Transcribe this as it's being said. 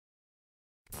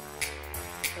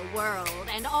the world,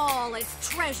 and all its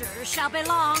treasures shall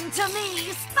belong to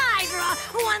me, Spydra,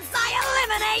 once I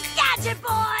eliminate Gadget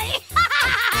Boy!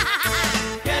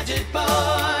 Gadget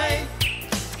Boy,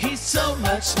 he's so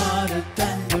much smarter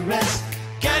than the rest.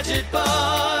 Gadget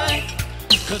Boy,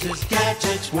 'cause his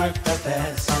gadgets work the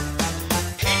best.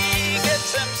 He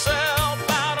gets himself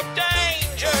out of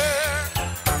danger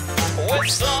with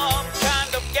some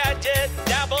kind of gadget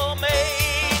devil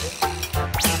made.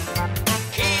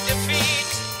 He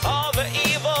defeats all the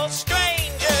evil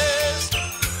strangers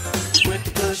With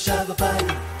the push of a button,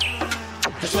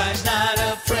 that's why he's not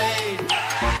afraid.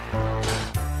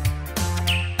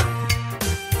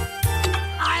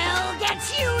 I'll get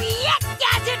you yet,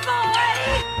 Gadget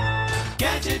Boy!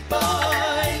 Gadget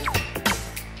Boy,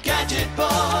 Gadget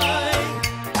Boy,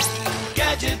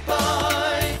 Gadget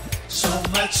Boy, so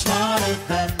much smarter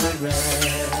than the rest.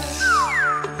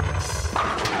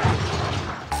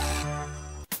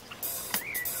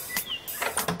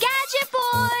 Gadget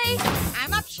Boy!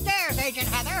 I'm upstairs, Agent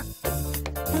Heather.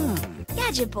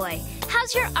 Gadget Boy,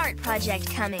 how's your art project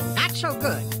coming? Not so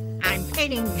good. I'm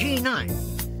painting G9.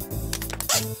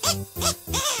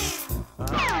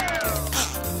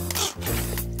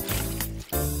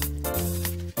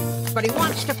 But he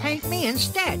wants to paint me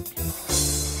instead.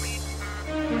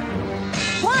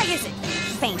 Why is it,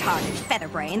 faint-hearted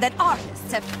featherbrain, that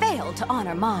artists have failed to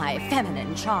honor my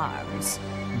feminine charms?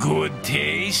 Good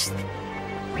taste.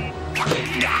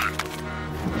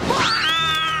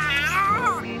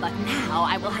 But now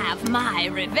I will have my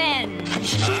revenge.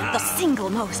 The single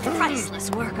most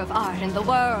priceless work of art in the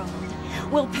world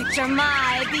will picture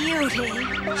my beauty.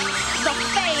 The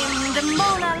famed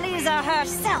Mona Lisa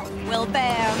herself will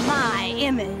bear my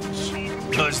image.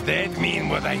 Does that mean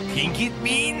what I think it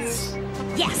means?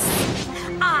 Yes,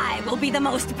 I will be the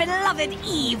most beloved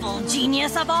evil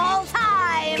genius of all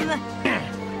time.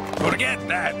 Forget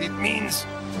that. It means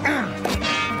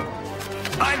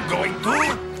I'm going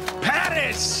to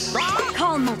Paris.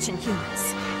 Call merchant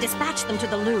humans, dispatch them to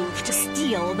the Louvre to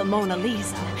steal the Mona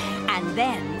Lisa, and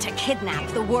then to kidnap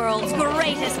the world's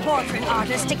greatest portrait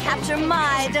artist to capture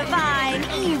my divine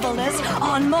evilness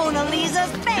on Mona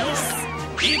Lisa's face.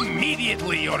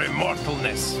 Immediately, your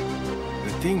immortalness.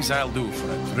 The things I'll do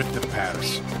for a trip to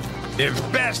Paris. The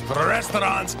best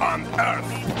restaurants on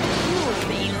earth. You'll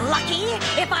be lucky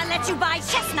if I let you buy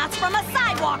chestnuts from a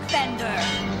sidewalk vendor.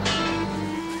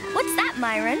 What's that,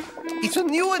 Myron? It's a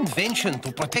new invention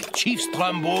to protect Chief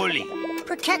Stromboli.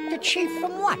 Protect the chief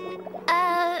from what?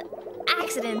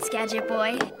 Accidents, Gadget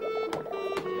Boy.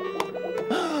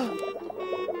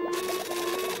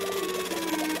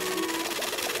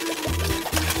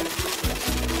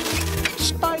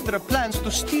 Spydra plans to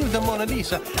steal the Mona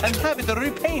Lisa and have it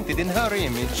repainted in her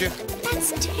image.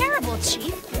 That's terrible,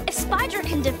 Chief. If Spydra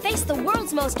can deface the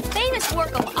world's most famous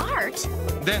work of art...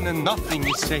 Then nothing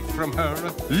is safe from her.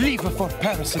 Leave for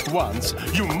Paris at once.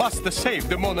 You must save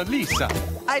the Mona Lisa.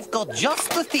 I've got just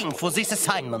the thing for this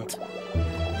assignment.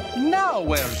 Now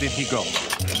where did he go?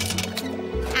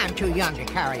 I'm too young to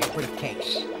carry a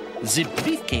briefcase. The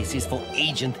briefcase is for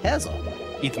Agent Heather.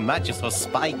 It matches her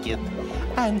spy kit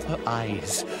and her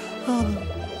eyes.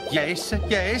 Yes,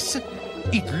 yes.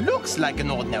 It looks like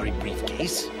an ordinary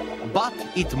briefcase, but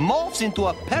it morphs into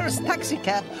a Paris taxi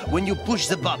cab when you push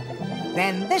the button.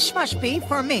 Then this must be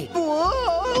for me.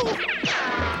 Whoa!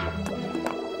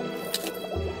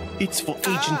 It's for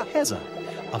Agent Heather.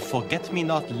 A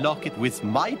forget-me-not locket with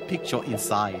my picture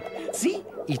inside. See?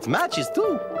 It matches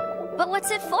too. But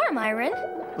what's it for, Myron?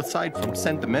 Aside from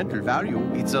sentimental value,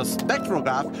 it's a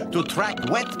spectrograph To track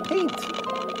wet paint.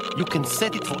 You can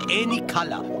set it for any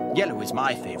color. Yellow is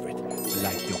my favorite,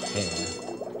 like your hair.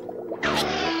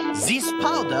 This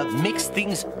powder makes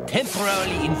things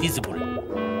temporarily invisible.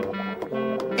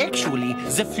 Actually,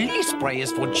 the flea spray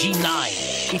is for G9.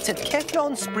 It's a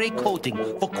Teflon spray coating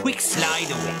for quick slide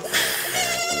away.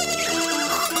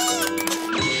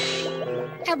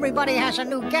 Everybody has a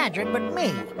new gadget but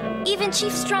me. Even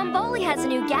Chief Stromboli has a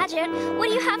new gadget. What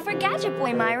do you have for Gadget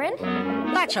Boy, Myron?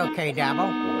 That's okay, Dabble.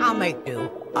 I'll make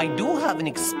do. I do have an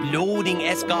exploding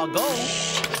escargot.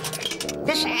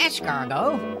 This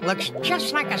escargot looks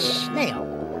just like a snail.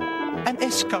 An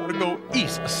escargot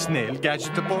is a snail,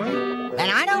 Gadget Boy. Then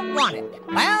I don't want it.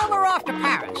 Well, we're off to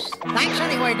Paris. Thanks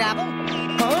anyway, Dabble.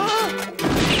 Huh?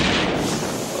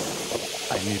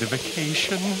 I need a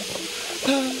vacation.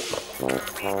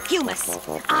 Humus,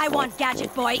 I want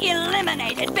Gadget Boy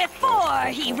eliminated before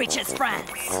he reaches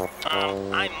France.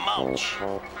 I'm Mulch.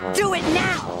 Do it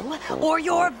now, or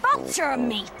you're vulture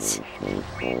meat.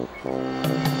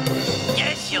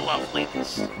 Yes, you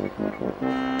loveliness.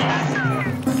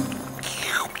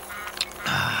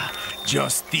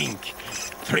 Just think,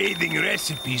 trading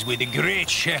recipes with the great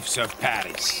chefs of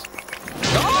Paris.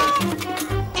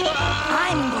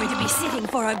 I'm going to be sitting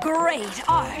for a great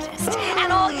artist,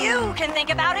 and all you can think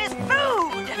about is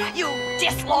food, you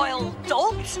disloyal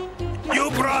dolt!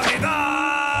 You brought it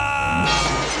up!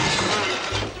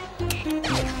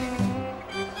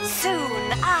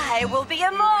 Soon I will be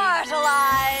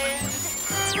immortalized!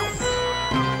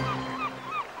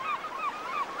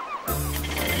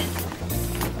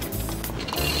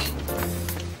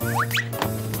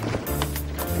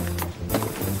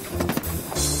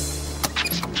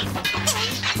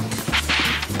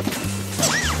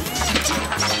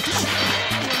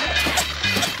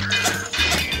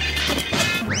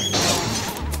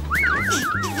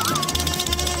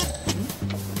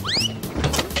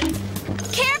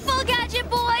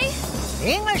 The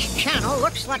English Channel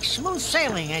looks like smooth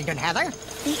sailing, Agent Heather.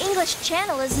 The English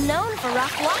Channel is known for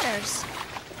rough waters.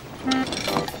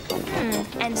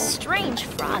 And strange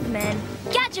frogmen.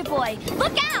 Gadget Boy,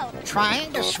 look out!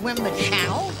 Trying to swim the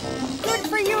channel? Good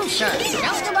for you, sir.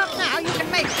 Just about now you can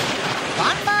make it.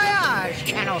 Bon voyage,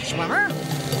 channel swimmer.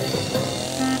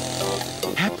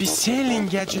 Happy sailing,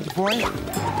 Gadget Boy.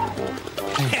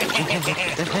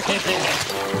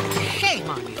 Shame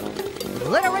on you.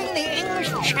 Littering the English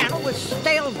Channel with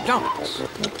stale donuts.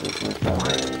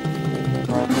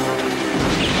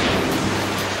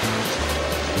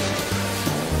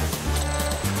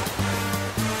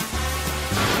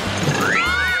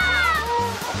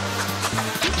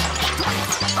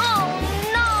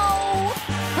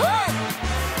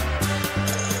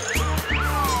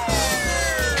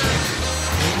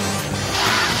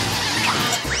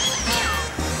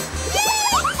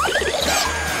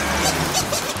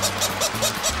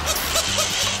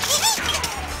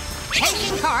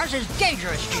 Cars is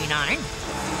dangerous, G9.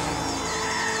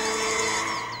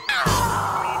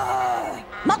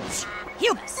 Much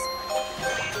humus!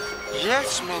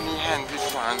 Yes, many-handed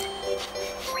one.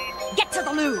 Get to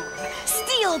the Louvre,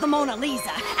 steal the Mona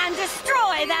Lisa, and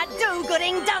destroy that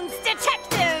do-gooding dunce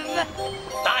detective!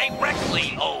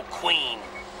 Directly, oh queen.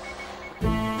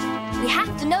 We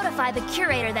have to notify the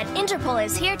curator that Interpol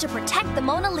is here to protect the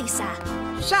Mona Lisa.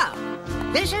 So,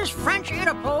 this is French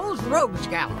Interpol's Rogues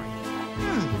Gallery.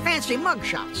 Fancy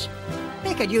mugshots.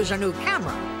 They could use a new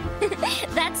camera.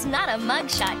 That's not a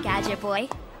mugshot, Gadget Boy.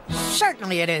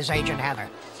 Certainly it is, Agent Heather.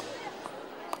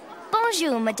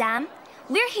 Bonjour, madame.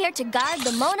 We're here to guard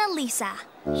the Mona Lisa.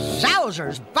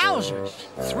 Zousers, Bowsers.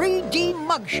 3D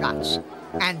mugshots.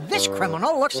 And this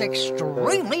criminal looks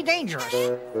extremely dangerous.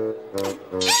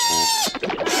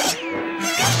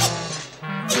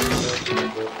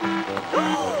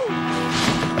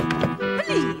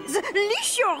 Please,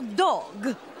 leash your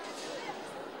dog.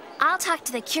 I'll talk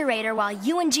to the curator while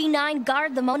you and G9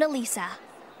 guard the Mona Lisa.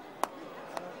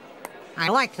 I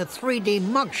like the 3D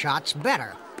mugshots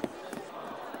better.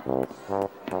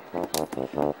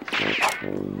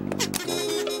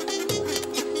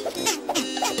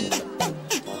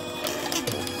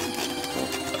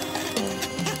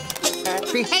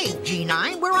 Behave,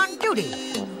 G9. We're on duty.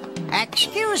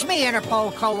 Excuse me,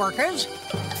 Interpol co-workers.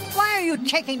 Why are you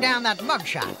taking down that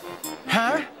mugshot?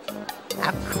 Huh?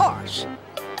 Of course.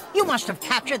 You must have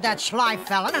captured that sly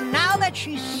felon, and now that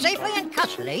she's safely in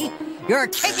custody, you're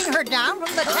taking her down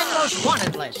from the 10 most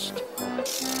wanted list.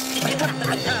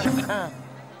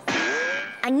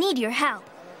 I need your help.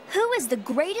 Who is the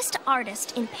greatest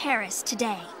artist in Paris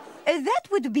today? That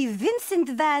would be Vincent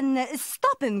van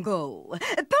Stop and Go,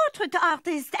 portrait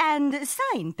artist and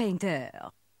sign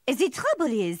painter. The trouble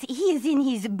is, he is in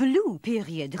his blue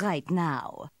period right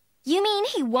now. You mean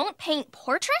he won't paint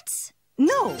portraits?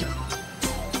 No.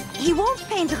 He won't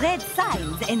paint red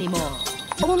signs anymore.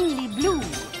 Only blue.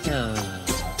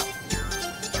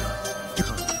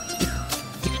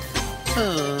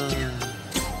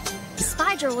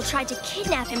 Spydra will try to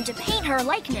kidnap him to paint her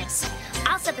likeness.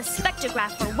 I'll set the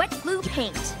spectrograph for wet blue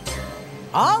paint.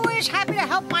 Always happy to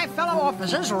help my fellow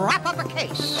officers wrap up a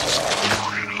case.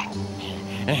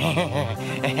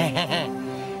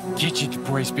 Gadget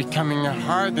Boy's becoming a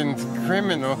hardened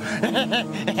criminal.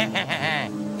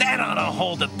 That ought to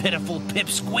hold a pitiful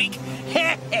pipsqueak.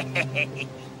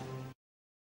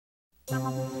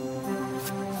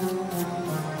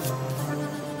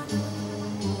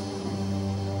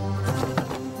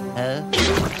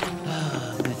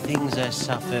 The things I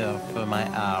suffer for my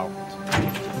art.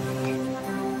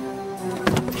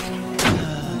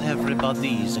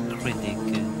 Everybody's a critic.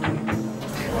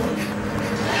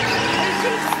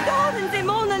 She's stolen the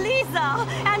Mona Lisa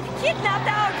and kidnapped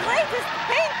our greatest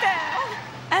painter.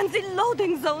 And the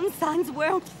loading zone signs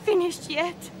weren't finished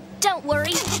yet. Don't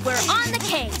worry, we're on the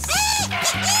case.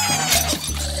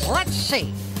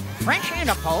 see. French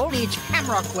Interpol needs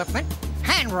camera equipment,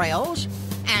 handrails,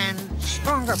 and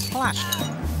stronger plaster.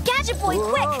 Gadget Boy,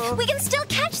 quick! We can still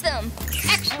catch them!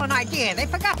 Excellent idea. They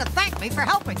forgot to thank me for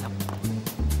helping them.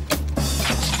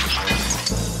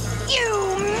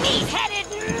 You meat-headed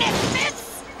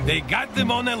misfits! They got the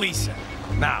Mona Lisa.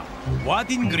 Now, what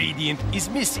ingredient is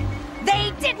missing?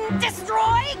 They didn't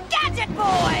destroy Gadget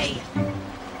Boy!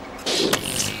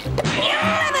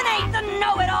 Eliminate the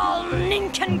know-it-all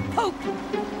nincompoop!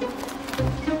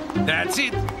 That's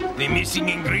it. The missing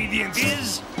ingredient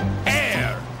is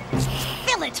air.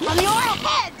 Fill it from your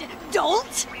head,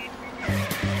 dolt!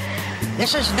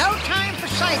 This is no time for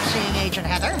sightseeing, Agent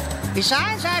Heather.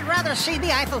 Besides, I'd rather see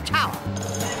the Eiffel Tower.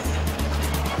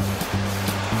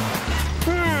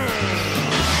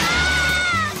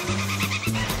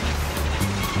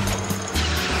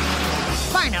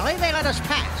 Finally, they let us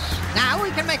pass. Now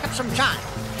we can make up some time.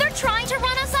 They're trying to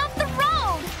run us off the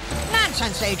road!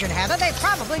 Nonsense, Agent Heather. They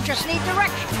probably just need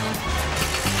directions.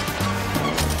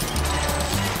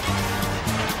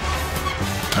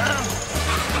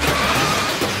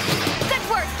 Good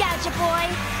work, Gadget Boy!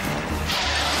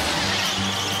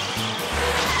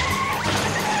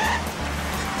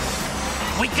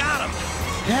 We got him.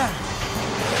 Yeah.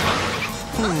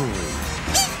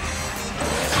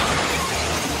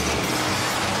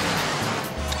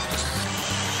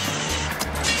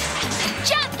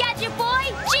 Jump, Gadget Boy!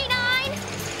 G9!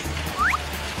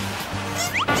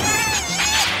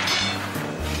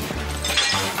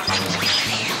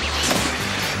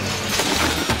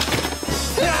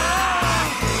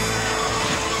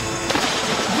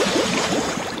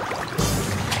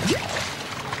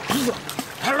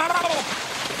 Hello.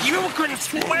 You can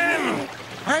swim.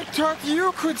 I thought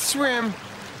you could swim.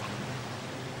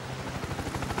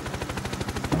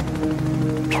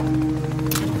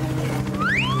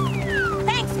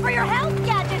 Thanks for your help,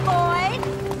 Gadget Boy!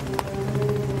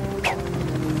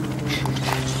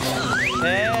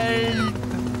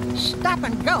 Stop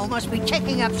and Go must be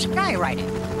taking up skywriting.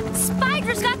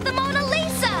 Spydra's got the Mona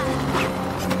Lisa!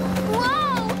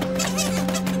 Whoa!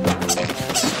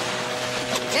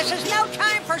 This is no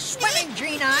time for swimming,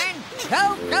 G9.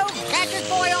 Go, Gadget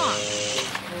Boy on.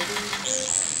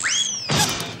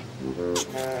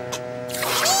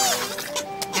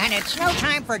 And it's no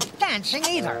time for dancing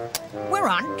either. We're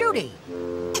on duty.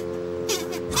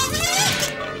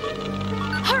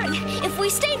 Hurry! If we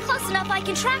stay close enough, I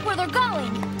can track where they're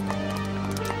going.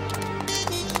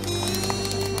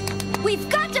 We've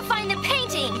got to find the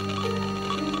painting!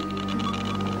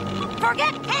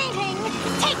 Forget painting!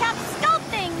 Take up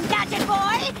sculpting, Gadget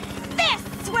Boy! This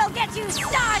will get you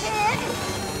started!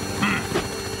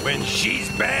 When she's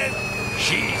bad,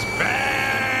 she's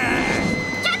bad.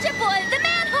 Gadget Boy, the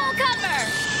manhole cover!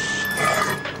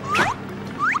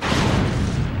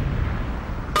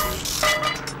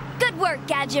 Good work,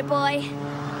 Gadget Boy.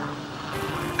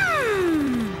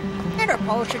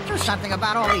 Interpol should do something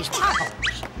about all these potholes.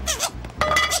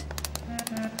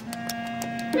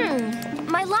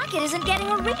 My locket isn't getting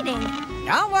a reading.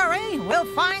 Don't worry, we'll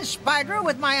find Spydra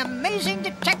with my amazing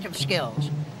detective skills.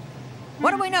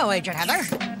 What do we know, Agent Heather?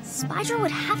 Spydra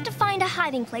would have to find a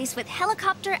hiding place with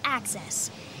helicopter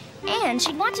access. And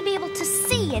she'd want to be able to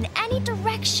see in any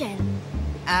direction.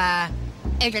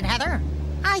 Agent Heather,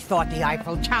 I thought the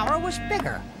Eiffel Tower was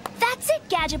bigger. That's it,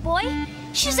 Gadget Boy.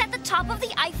 She's at the top of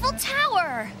the Eiffel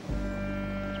Tower.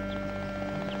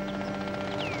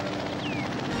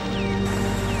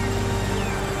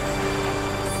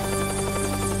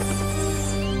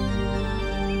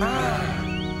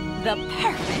 The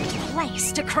perfect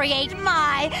place to create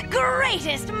my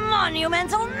greatest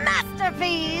monumental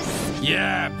masterpiece!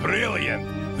 Yeah,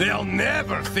 brilliant. They'll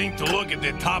never think to look at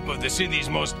the top of the city's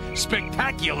most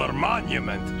spectacular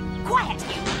monument. Quiet,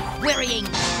 you querying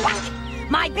quack!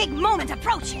 My big moment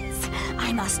approaches.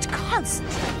 I must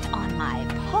concentrate on my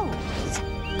pose.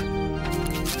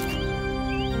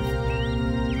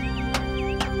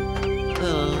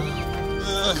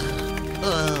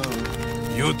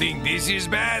 You think this is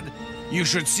bad? You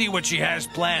should see what she has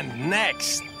planned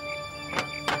next.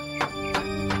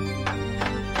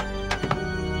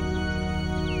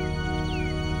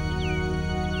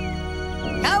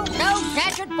 Go,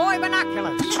 Gadget Boy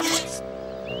binoculars.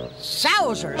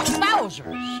 Sousers,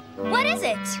 Bowsers. What is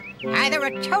it? Either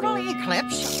a total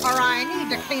eclipse, or I need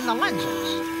to clean the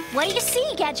lenses. What do you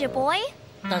see, Gadget Boy?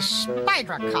 The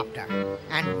Spydra copter,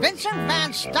 and Vincent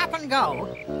Van Stop and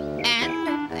Go,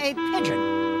 and a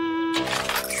pigeon.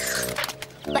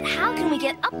 But how can we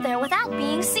get up there without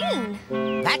being seen?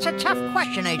 That's a tough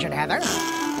question, Agent Heather.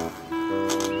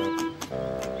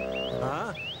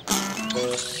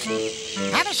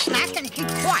 Have a snack and keep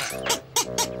quiet.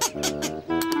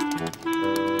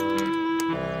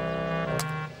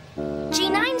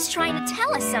 G9's trying to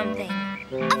tell us something.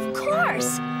 Of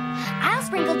course! I'll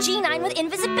sprinkle G9 with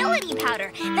invisibility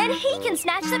powder. Then he can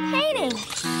snatch the painting.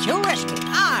 Too risky.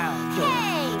 I'll do it.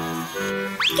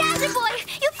 Hey! Gadget Boy,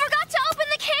 you forgot to open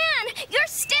the can! You're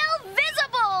still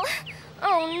visible!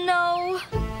 Oh, no.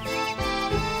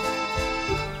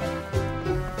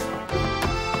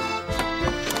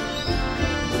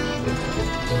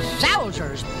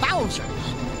 Zowsers,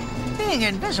 bowsers. Being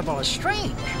invisible is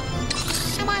strange.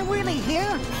 Am I really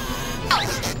here? Oh,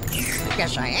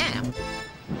 guess I am.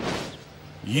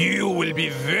 You will be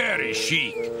very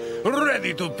chic,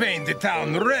 ready to paint the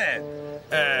town red.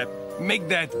 Make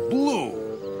that blue.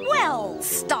 Well,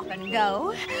 Stop and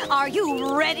Go, are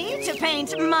you ready to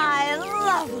paint my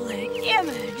lovely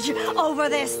image over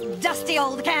this dusty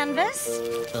old canvas?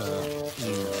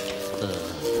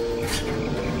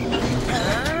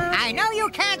 I know you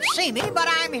can't see me, but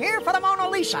I'm here for the Mona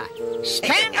Lisa.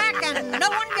 Stand back and no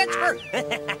one gets hurt.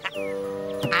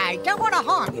 I don't want to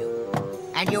harm you,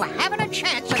 and you haven't a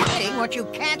chance of hitting what you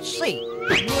can't see.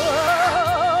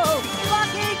 Whoa!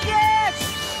 Lucky guess!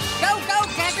 Go, go,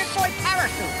 Gadget Boy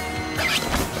Parachute!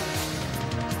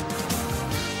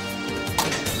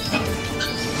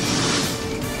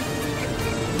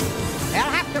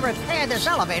 They'll have to repair this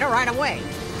elevator right away.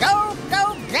 Go,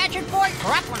 go, Gadget Boy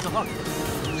Grappling Hook!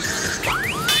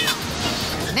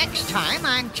 Next time,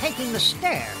 I'm taking the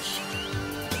stairs.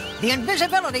 The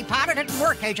invisibility powder didn't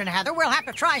work, Agent Heather. We'll have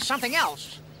to try something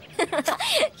else.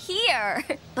 Here.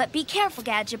 But be careful,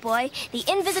 Gadget Boy. The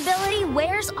invisibility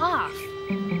wears off.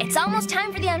 It's almost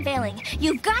time for the unveiling.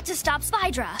 You've got to stop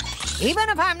Spydra. Even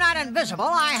if I'm not invisible,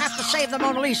 I have to save the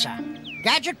Mona Lisa.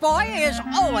 Gadget Boy is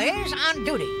always on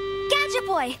duty. Gadget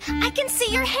Boy, I can see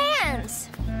your hands.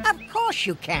 Of course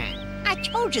you can. I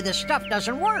told you this stuff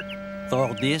doesn't work.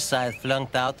 For this, I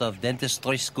flunked out of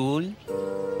dentistry school.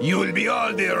 You'll be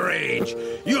all the rage.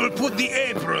 You'll put the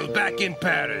April back in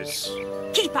Paris.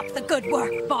 Keep up the good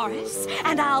work, Boris,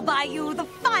 and I'll buy you the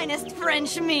finest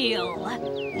French meal.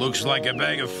 Looks like a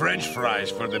bag of French fries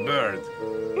for the bird.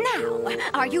 Now,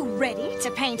 are you ready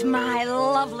to paint my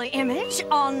lovely image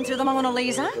onto the Mona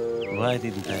Lisa? Why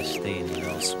didn't I stay in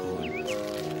law school?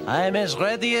 I'm as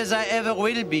ready as I ever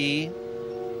will be.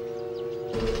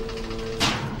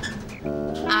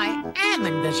 I am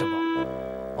invisible.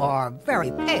 Or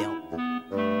very pale.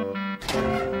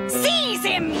 Seize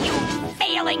him, you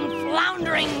failing,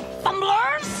 floundering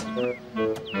fumblers!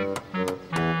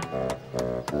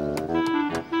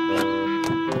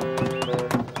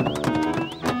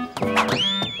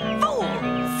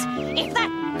 Fools! If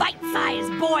that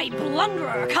bite-sized boy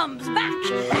blunderer comes back,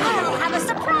 I'll have a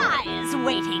surprise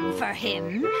waiting for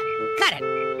him. Cut it.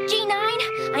 G9,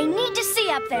 I need to see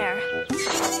up there.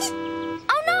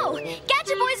 Oh no!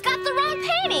 Gadget Boy's got the wrong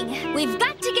painting! We've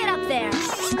got to get up there.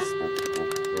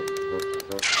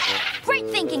 Great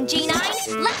thinking, G9.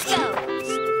 Let's go.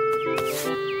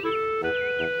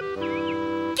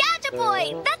 Gadget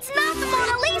Boy, that's not the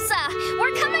Mona Lisa.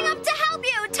 We're coming up to help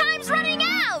you. Time's running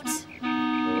out.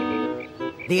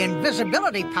 The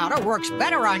invisibility powder works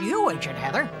better on you, Agent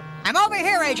Heather. I'm over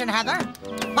here, Agent Heather.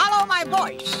 Follow my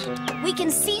voice. We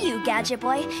can see you, Gadget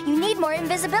Boy. You need more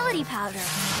invisibility powder.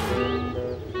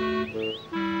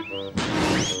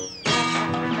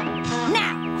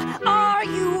 Now, are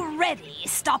you ready,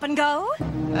 Stop and Go?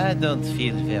 I don't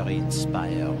feel very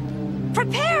inspired.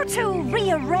 Prepare to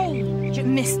rearrange,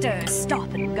 Mr.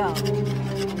 Stop and Go.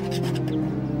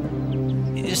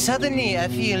 Suddenly, I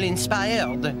feel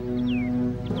inspired.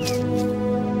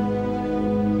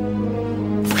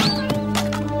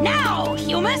 Now,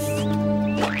 Humus!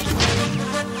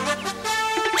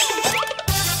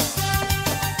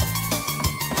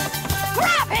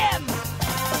 Grab him!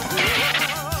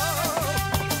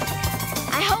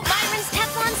 I hope Byron's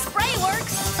Teflon spray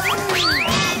works.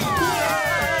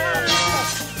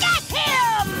 Get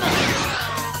him!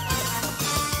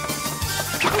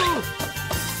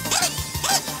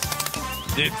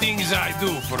 The things I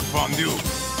do for fondue.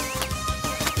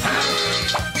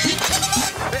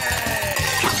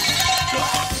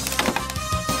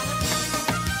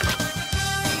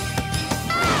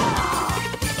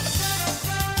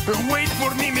 Wait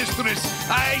for me, mistress.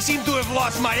 I seem to have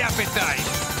lost my appetite.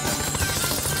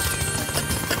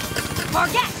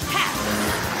 Forget Pat!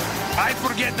 I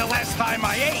forget the last time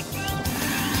I ate.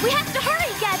 We have to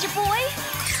hurry, Gadget Boy.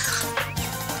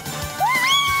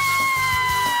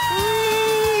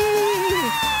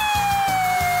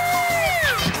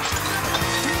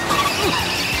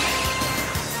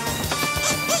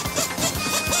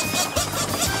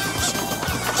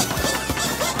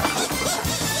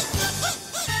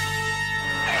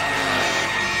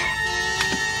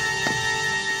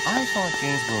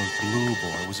 Gainsborough's Blue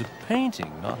Boy was a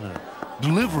painting, not a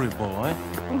delivery boy.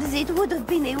 It would have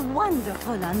been a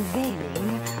wonderful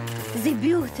unveiling. The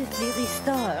beautifully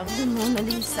restored Mona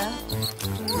Lisa.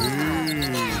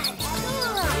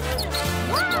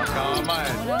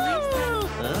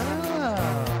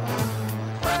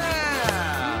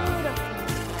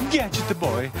 Gadget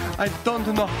Boy, I don't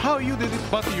know how you did it,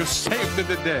 but you saved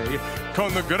the day.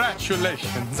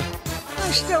 Congratulations.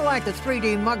 I still like the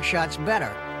 3D mugshots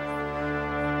better.